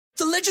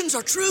The legends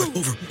are true.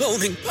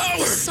 Overwhelming power!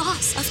 The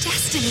sauce of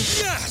destiny.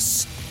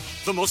 Yes!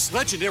 The most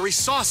legendary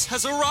sauce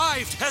has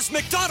arrived as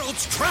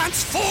McDonald's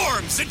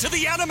transforms into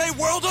the anime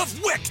world of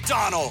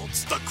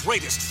WickDonald's. The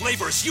greatest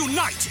flavors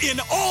unite in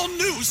all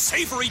new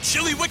savory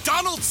chili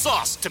McDonald's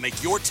sauce to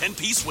make your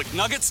 10-piece Wick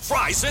Nuggets,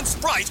 fries, and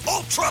Sprite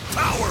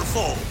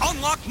ultra-powerful.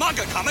 Unlock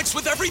manga comics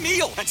with every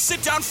meal and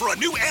sit down for a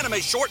new anime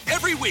short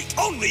every week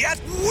only at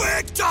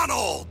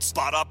WickDonald's.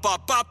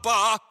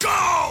 Ba-da-ba-ba-ba,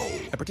 go!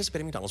 At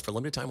participating McDonald's for a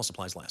limited time while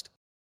supplies last.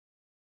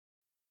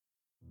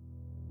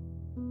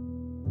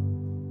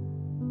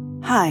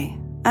 Hi,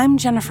 I'm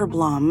Jennifer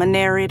Blom, a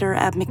narrator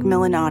at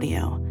Macmillan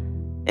Audio.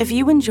 If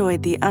you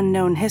enjoyed the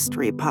Unknown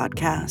History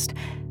podcast,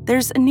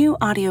 there's a new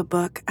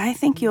audiobook I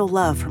think you'll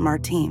love from our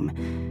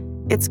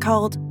team. It's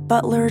called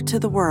Butler to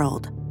the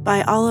World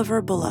by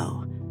Oliver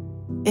Below.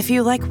 If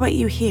you like what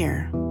you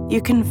hear, you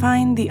can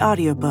find the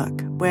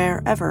audiobook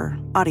wherever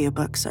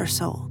audiobooks are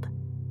sold.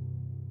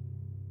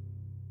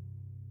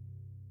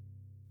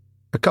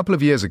 A couple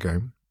of years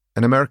ago,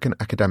 an American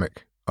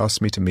academic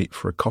asked me to meet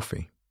for a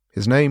coffee.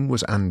 His name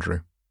was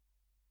Andrew.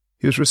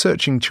 He was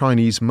researching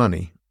Chinese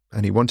money,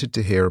 and he wanted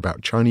to hear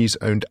about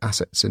Chinese-owned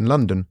assets in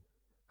London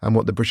and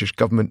what the British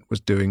government was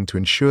doing to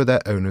ensure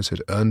their owners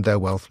had earned their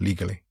wealth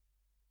legally.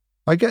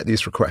 I get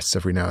these requests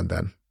every now and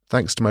then,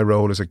 thanks to my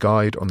role as a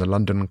guide on the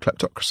London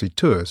kleptocracy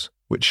tours,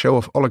 which show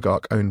off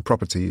oligarch-owned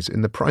properties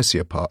in the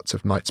pricier parts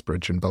of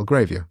Knightsbridge and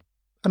Belgravia,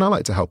 and I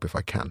like to help if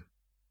I can.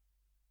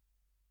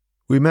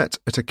 We met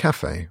at a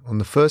cafe on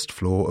the first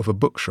floor of a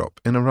bookshop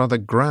in a rather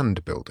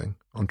grand building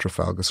on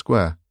Trafalgar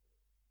Square,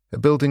 a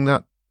building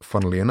that,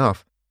 funnily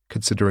enough,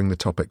 considering the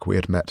topic we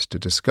had met to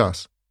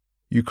discuss,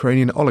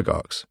 Ukrainian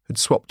oligarchs had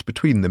swapped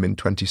between them in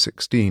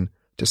 2016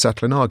 to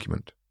settle an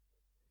argument,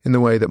 in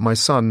the way that my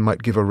son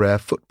might give a rare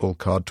football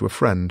card to a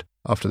friend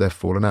after they've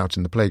fallen out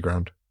in the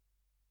playground.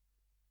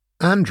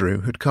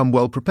 Andrew had come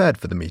well prepared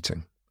for the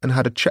meeting and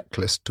had a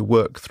checklist to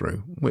work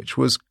through, which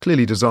was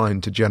clearly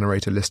designed to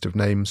generate a list of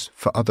names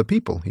for other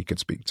people he could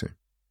speak to.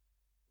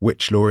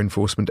 Which law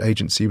enforcement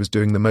agency was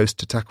doing the most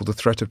to tackle the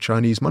threat of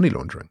Chinese money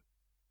laundering?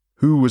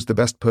 Who was the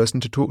best person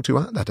to talk to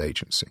at that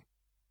agency?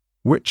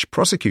 Which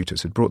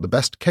prosecutors had brought the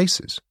best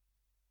cases?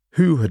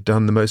 Who had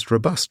done the most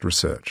robust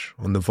research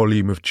on the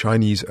volume of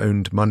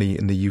Chinese-owned money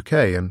in the UK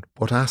and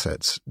what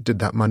assets did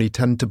that money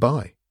tend to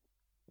buy?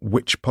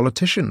 Which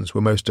politicians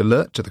were most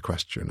alert to the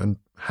question and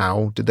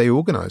how did they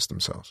organise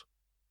themselves?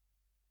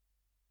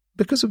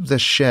 Because of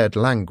this shared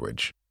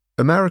language,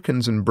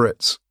 Americans and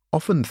Brits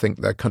often think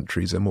their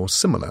countries are more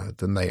similar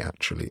than they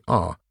actually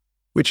are,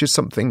 which is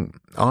something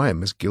I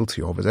am as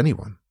guilty of as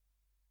anyone.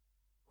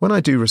 When I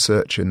do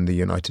research in the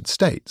United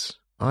States,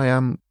 I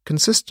am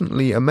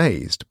consistently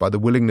amazed by the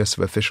willingness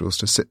of officials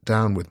to sit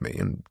down with me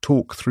and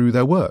talk through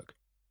their work.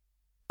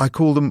 I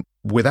call them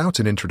without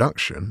an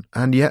introduction,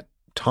 and yet,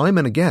 time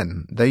and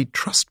again, they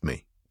trust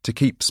me to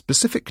keep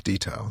specific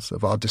details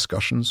of our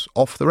discussions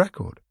off the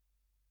record.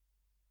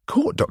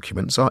 Court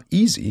documents are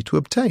easy to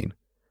obtain,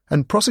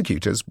 and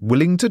prosecutors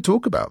willing to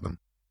talk about them.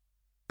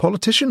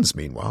 Politicians,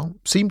 meanwhile,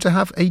 seem to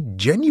have a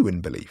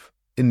genuine belief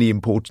in the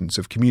importance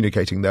of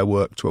communicating their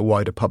work to a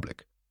wider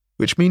public,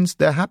 which means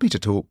they're happy to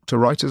talk to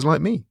writers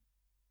like me.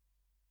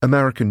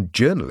 American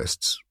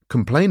journalists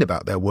complain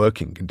about their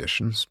working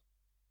conditions,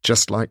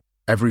 just like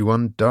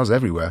everyone does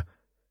everywhere,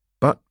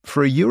 but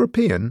for a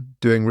European,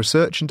 doing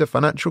research into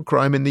financial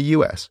crime in the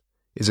US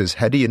is as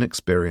heady an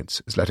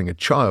experience as letting a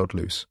child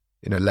loose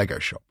in a Lego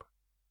shop.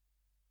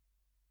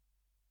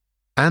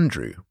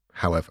 Andrew,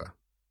 however,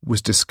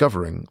 was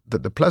discovering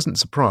that the pleasant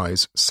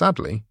surprise,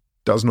 sadly,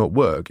 does not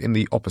work in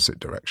the opposite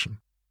direction.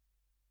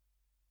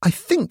 I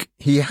think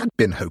he had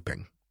been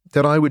hoping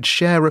that I would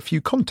share a few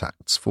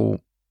contacts for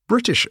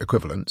British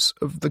equivalents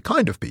of the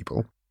kind of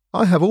people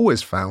I have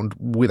always found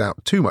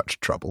without too much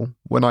trouble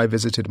when I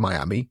visited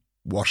Miami,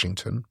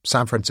 Washington,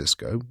 San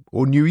Francisco,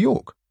 or New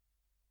York.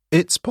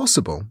 It's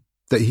possible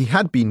that he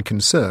had been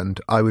concerned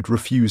I would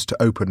refuse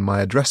to open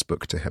my address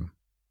book to him,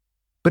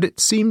 but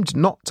it seemed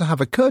not to have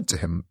occurred to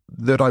him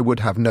that I would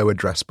have no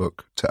address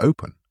book to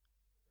open,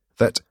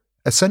 that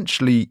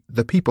essentially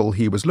the people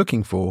he was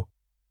looking for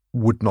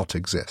would not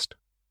exist.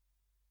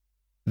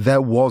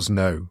 There was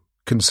no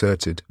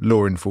concerted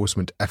law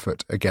enforcement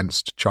effort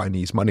against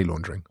Chinese money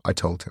laundering, I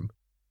told him,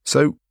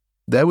 so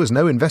there was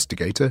no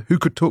investigator who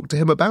could talk to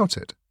him about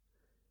it.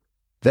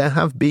 There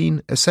have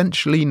been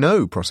essentially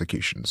no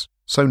prosecutions,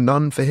 so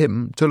none for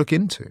him to look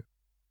into.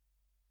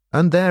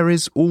 And there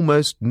is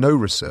almost no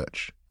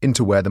research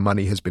into where the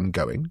money has been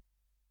going,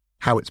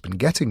 how it's been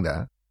getting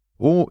there,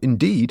 or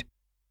indeed,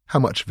 how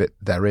much of it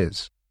there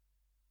is.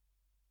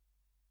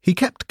 He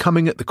kept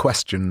coming at the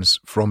questions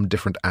from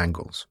different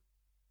angles,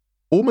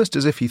 almost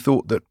as if he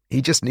thought that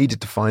he just needed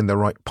to find the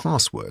right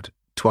password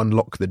to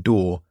unlock the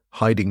door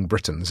hiding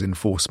Britain's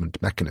enforcement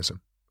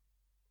mechanism.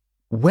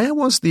 Where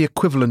was the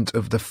equivalent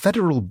of the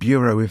Federal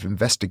Bureau of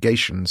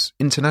Investigation's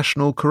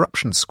International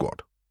Corruption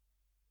Squad?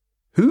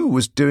 Who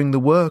was doing the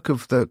work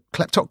of the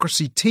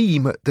kleptocracy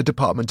team at the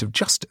Department of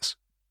Justice?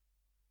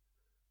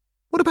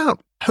 What about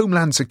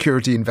Homeland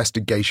Security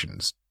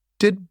investigations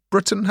Did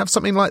Britain have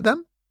something like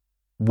them?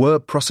 Were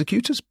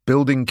prosecutors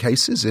building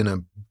cases in a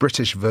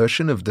British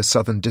version of the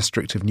Southern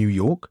District of New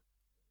York?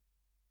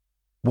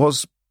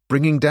 Was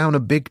bringing down a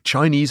big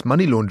Chinese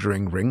money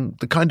laundering ring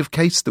the kind of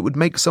case that would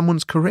make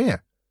someone's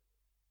career?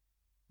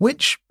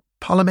 Which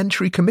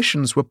parliamentary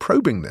commissions were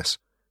probing this?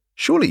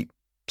 Surely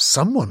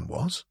someone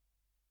was.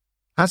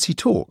 As he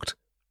talked,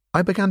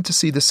 I began to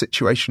see the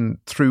situation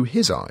through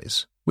his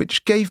eyes,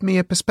 which gave me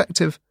a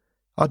perspective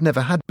I'd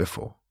never had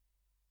before.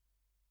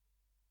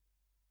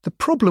 The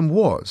problem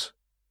was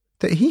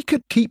that he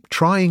could keep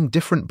trying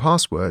different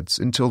passwords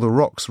until the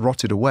rocks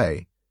rotted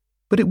away,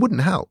 but it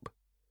wouldn't help.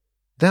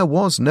 There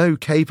was no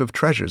cave of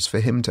treasures for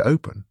him to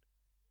open.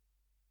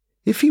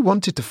 If he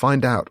wanted to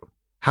find out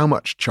how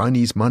much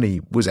Chinese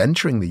money was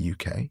entering the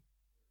UK,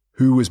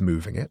 who was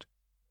moving it,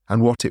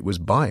 and what it was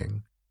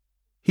buying,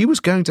 he was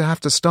going to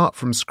have to start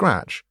from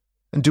scratch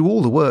and do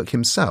all the work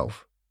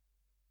himself.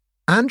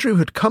 Andrew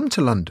had come to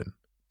London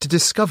to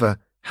discover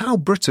how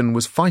Britain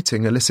was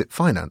fighting illicit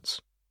finance.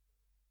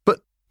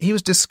 But he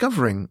was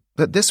discovering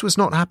that this was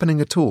not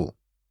happening at all.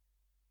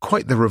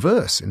 Quite the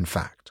reverse, in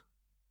fact.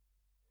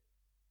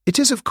 It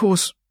is, of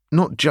course,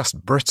 not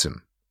just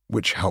Britain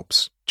which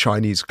helps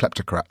Chinese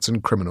kleptocrats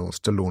and criminals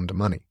to launder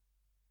money.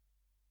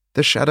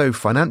 The shadow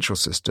financial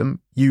system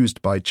used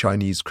by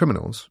Chinese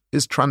criminals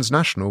is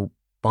transnational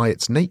by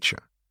its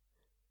nature.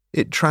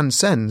 It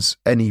transcends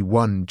any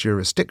one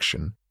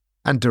jurisdiction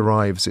and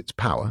derives its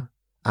power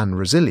and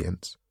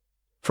resilience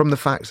from the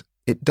fact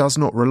it does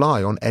not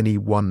rely on any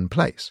one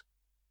place.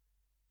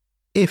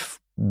 If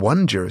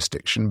one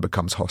jurisdiction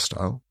becomes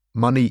hostile,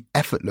 money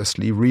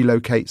effortlessly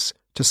relocates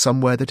to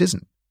somewhere that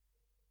isn't.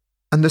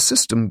 And the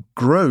system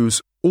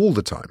grows all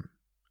the time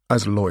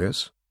as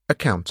lawyers,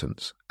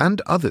 accountants,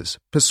 and others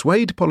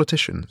persuade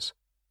politicians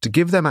to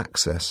give them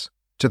access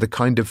to the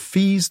kind of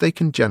fees they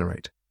can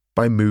generate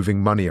by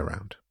moving money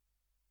around.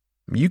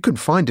 You can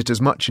find it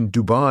as much in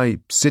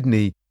Dubai,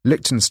 Sydney,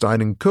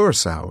 Liechtenstein, and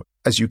Curaçao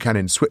as you can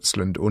in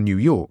Switzerland or New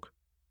York.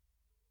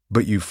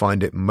 But you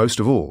find it most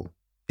of all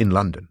in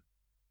London.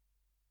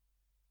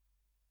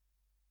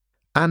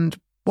 And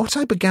what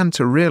I began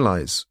to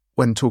realise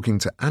when talking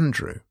to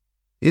Andrew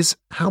is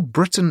how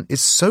Britain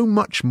is so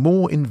much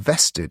more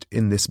invested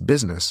in this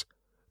business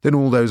than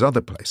all those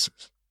other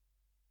places.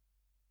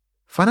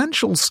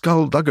 Financial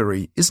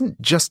skullduggery isn't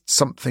just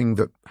something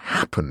that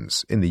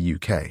happens in the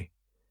UK.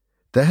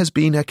 There has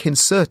been a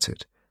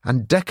concerted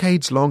and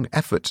decades-long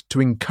effort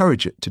to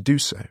encourage it to do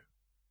so.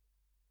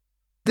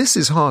 This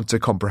is hard to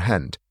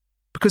comprehend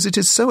because it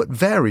is so at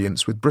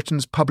variance with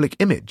Britain's public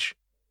image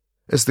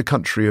as the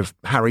country of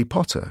Harry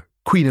Potter,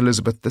 Queen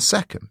Elizabeth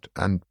II,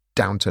 and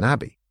Downton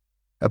Abbey,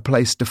 a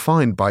place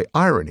defined by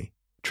irony,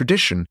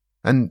 tradition,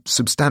 and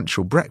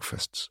substantial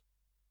breakfasts.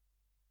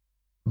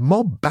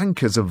 Mob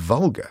bankers are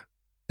vulgar,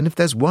 and if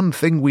there's one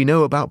thing we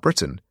know about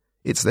Britain,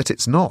 it's that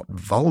it's not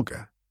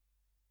vulgar.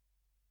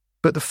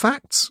 But the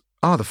facts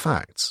are the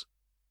facts.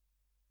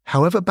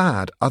 However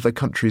bad other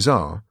countries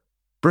are,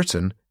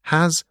 Britain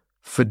has,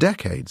 for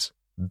decades,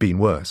 been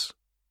worse.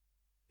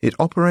 It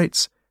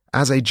operates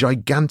as a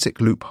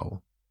gigantic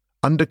loophole,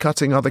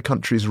 undercutting other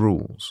countries'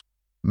 rules,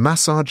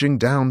 massaging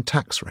down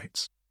tax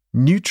rates,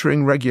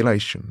 neutering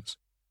regulations,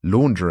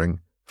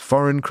 laundering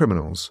foreign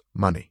criminals'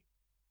 money.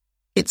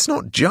 It's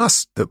not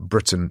just that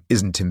Britain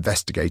isn't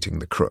investigating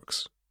the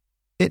crooks.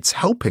 It's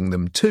helping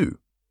them too.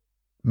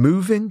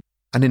 Moving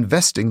and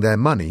investing their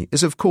money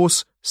is, of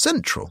course,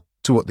 central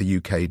to what the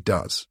UK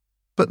does.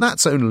 But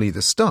that's only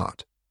the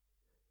start.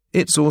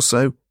 It's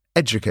also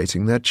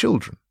educating their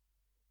children,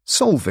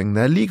 solving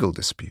their legal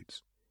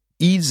disputes,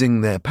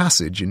 easing their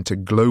passage into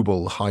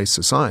global high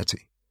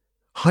society,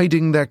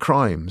 hiding their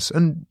crimes,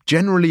 and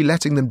generally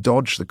letting them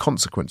dodge the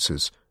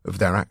consequences of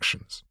their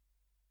actions.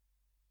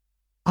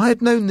 I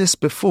had known this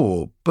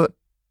before, but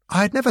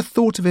I had never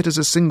thought of it as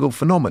a single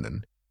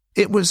phenomenon.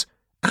 It was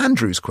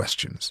Andrew's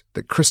questions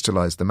that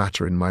crystallized the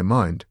matter in my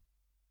mind.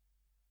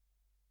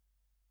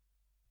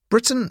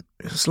 Britain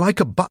is like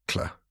a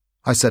butler,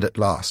 I said at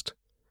last,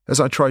 as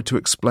I tried to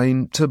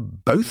explain to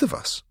both of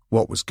us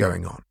what was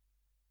going on.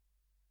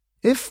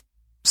 If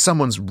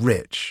someone's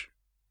rich,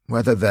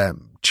 whether they're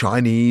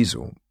Chinese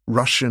or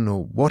Russian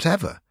or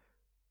whatever,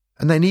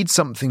 and they need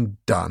something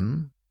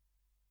done,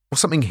 or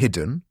something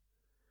hidden,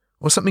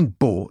 or something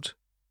bought,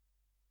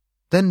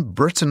 then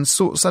Britain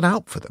sorts that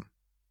out for them.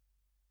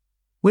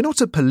 We're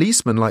not a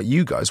policeman like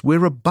you guys,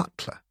 we're a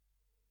butler.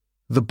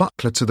 The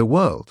butler to the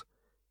world.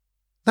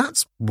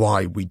 That's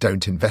why we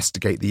don't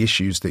investigate the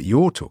issues that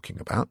you're talking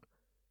about.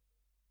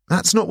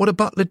 That's not what a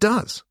butler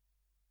does.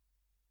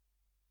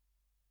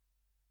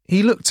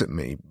 He looked at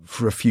me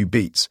for a few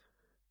beats,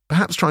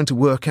 perhaps trying to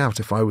work out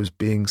if I was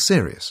being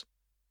serious.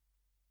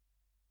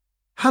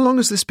 "How long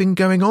has this been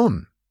going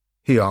on?"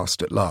 he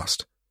asked at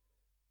last.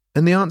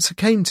 And the answer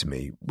came to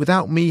me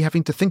without me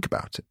having to think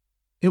about it.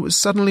 It was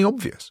suddenly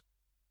obvious.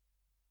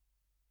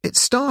 It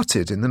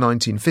started in the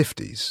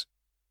 1950s.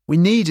 We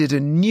needed a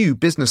new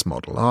business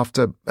model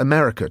after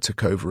America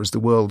took over as the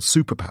world's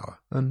superpower,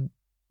 and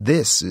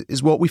this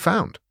is what we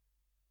found.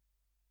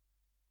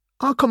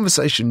 Our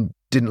conversation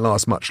didn't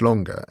last much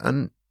longer,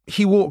 and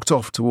he walked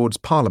off towards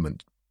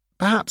Parliament,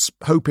 perhaps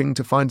hoping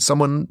to find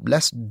someone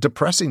less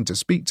depressing to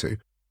speak to.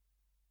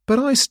 But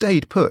I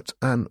stayed put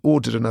and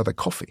ordered another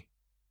coffee.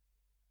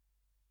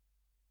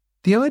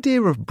 The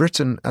idea of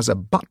Britain as a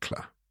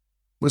butler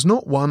was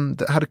not one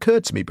that had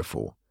occurred to me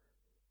before,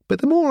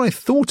 but the more I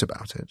thought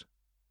about it,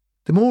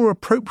 the more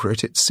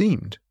appropriate it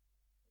seemed.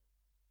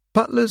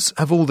 Butlers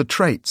have all the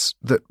traits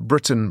that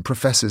Britain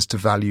professes to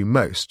value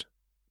most: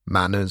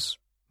 manners,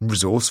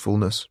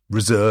 resourcefulness,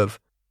 reserve,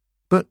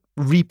 but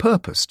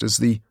repurposed as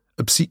the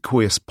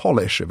obsequious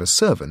polish of a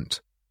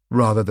servant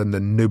rather than the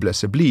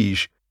noblesse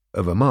oblige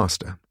of a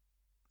master.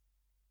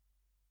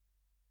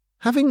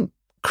 Having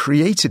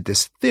created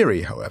this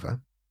theory, however,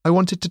 I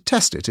wanted to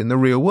test it in the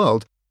real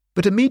world,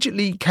 but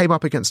immediately came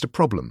up against a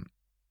problem.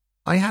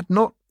 I had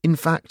not, in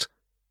fact,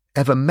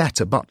 ever met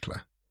a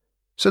butler,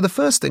 so the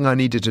first thing I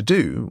needed to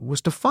do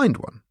was to find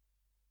one.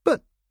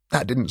 But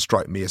that didn't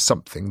strike me as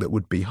something that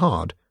would be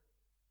hard.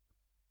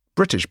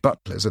 British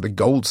butlers are the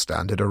gold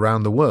standard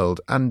around the world,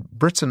 and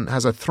Britain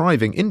has a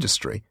thriving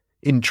industry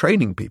in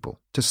training people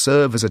to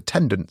serve as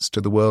attendants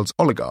to the world's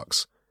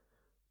oligarchs.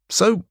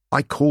 So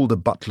I called a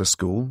butler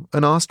school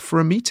and asked for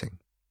a meeting.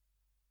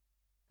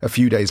 A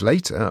few days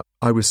later,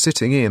 I was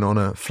sitting in on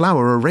a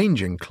flower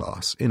arranging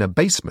class in a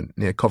basement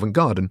near Covent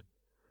Garden.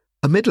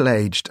 A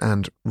middle-aged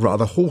and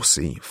rather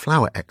horsey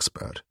flower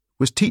expert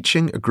was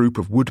teaching a group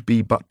of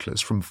would-be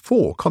butlers from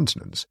 4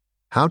 continents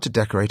how to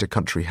decorate a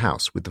country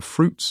house with the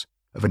fruits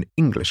of an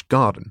English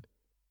garden,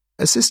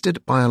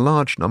 assisted by a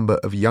large number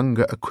of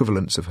younger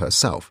equivalents of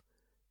herself,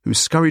 who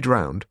scurried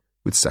round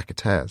with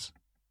secataires.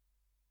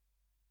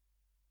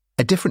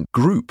 A different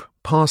group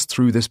passed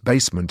through this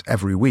basement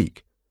every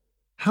week.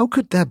 How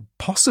could there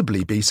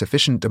possibly be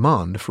sufficient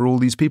demand for all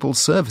these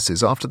people's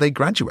services after they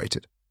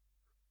graduated?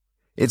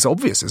 "It's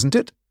obvious, isn't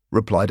it?"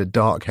 replied a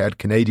dark-haired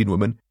Canadian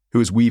woman who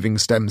was weaving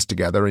stems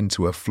together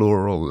into a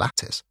floral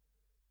lattice.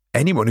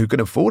 "Anyone who can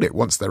afford it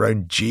wants their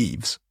own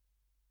Jeeves."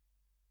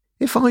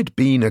 If I'd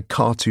been a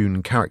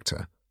cartoon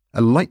character, a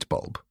light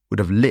bulb would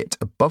have lit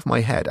above my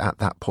head at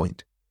that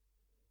point.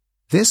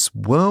 This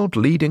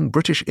world-leading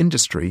British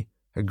industry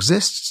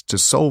exists to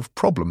solve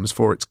problems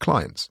for its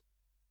clients,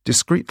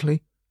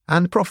 discreetly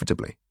and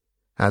profitably,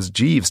 as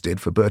Jeeves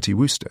did for Bertie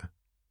Wooster.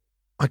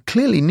 I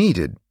clearly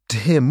needed to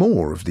hear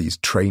more of these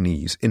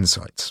trainees'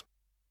 insights,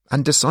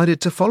 and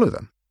decided to follow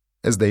them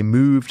as they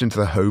moved into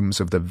the homes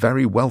of the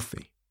very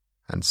wealthy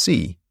and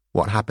see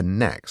what happened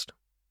next.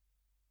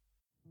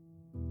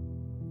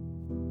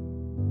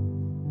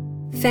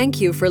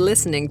 Thank you for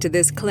listening to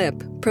this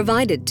clip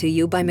provided to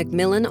you by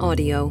Macmillan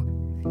Audio.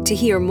 To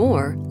hear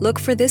more, look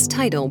for this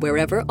title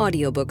wherever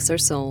audiobooks are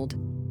sold.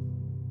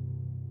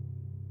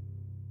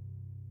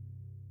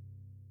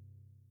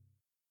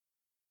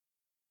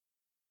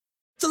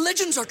 The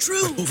legends are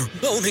true.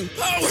 Overwhelming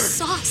power!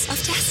 Sauce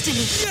of destiny.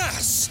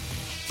 Yes!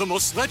 The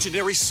most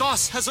legendary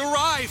sauce has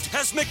arrived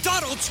as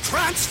McDonald's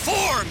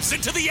transforms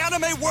into the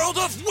anime world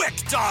of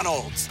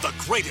WickDonald's. The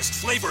greatest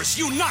flavors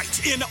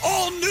unite in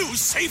all new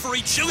savory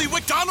chili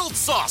McDonald's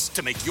sauce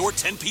to make your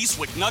 10-piece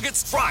Wick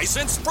Nuggets, fries,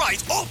 and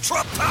Sprite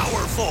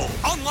ultra-powerful.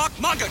 Unlock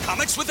manga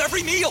comics with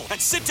every meal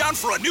and sit down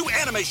for a new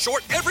anime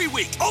short every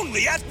week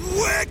only at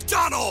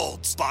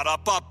WickDonald's.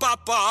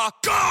 Ba-da-ba-ba-ba,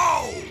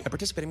 go! At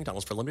participating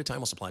McDonald's for a limited time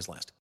while supplies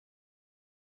last.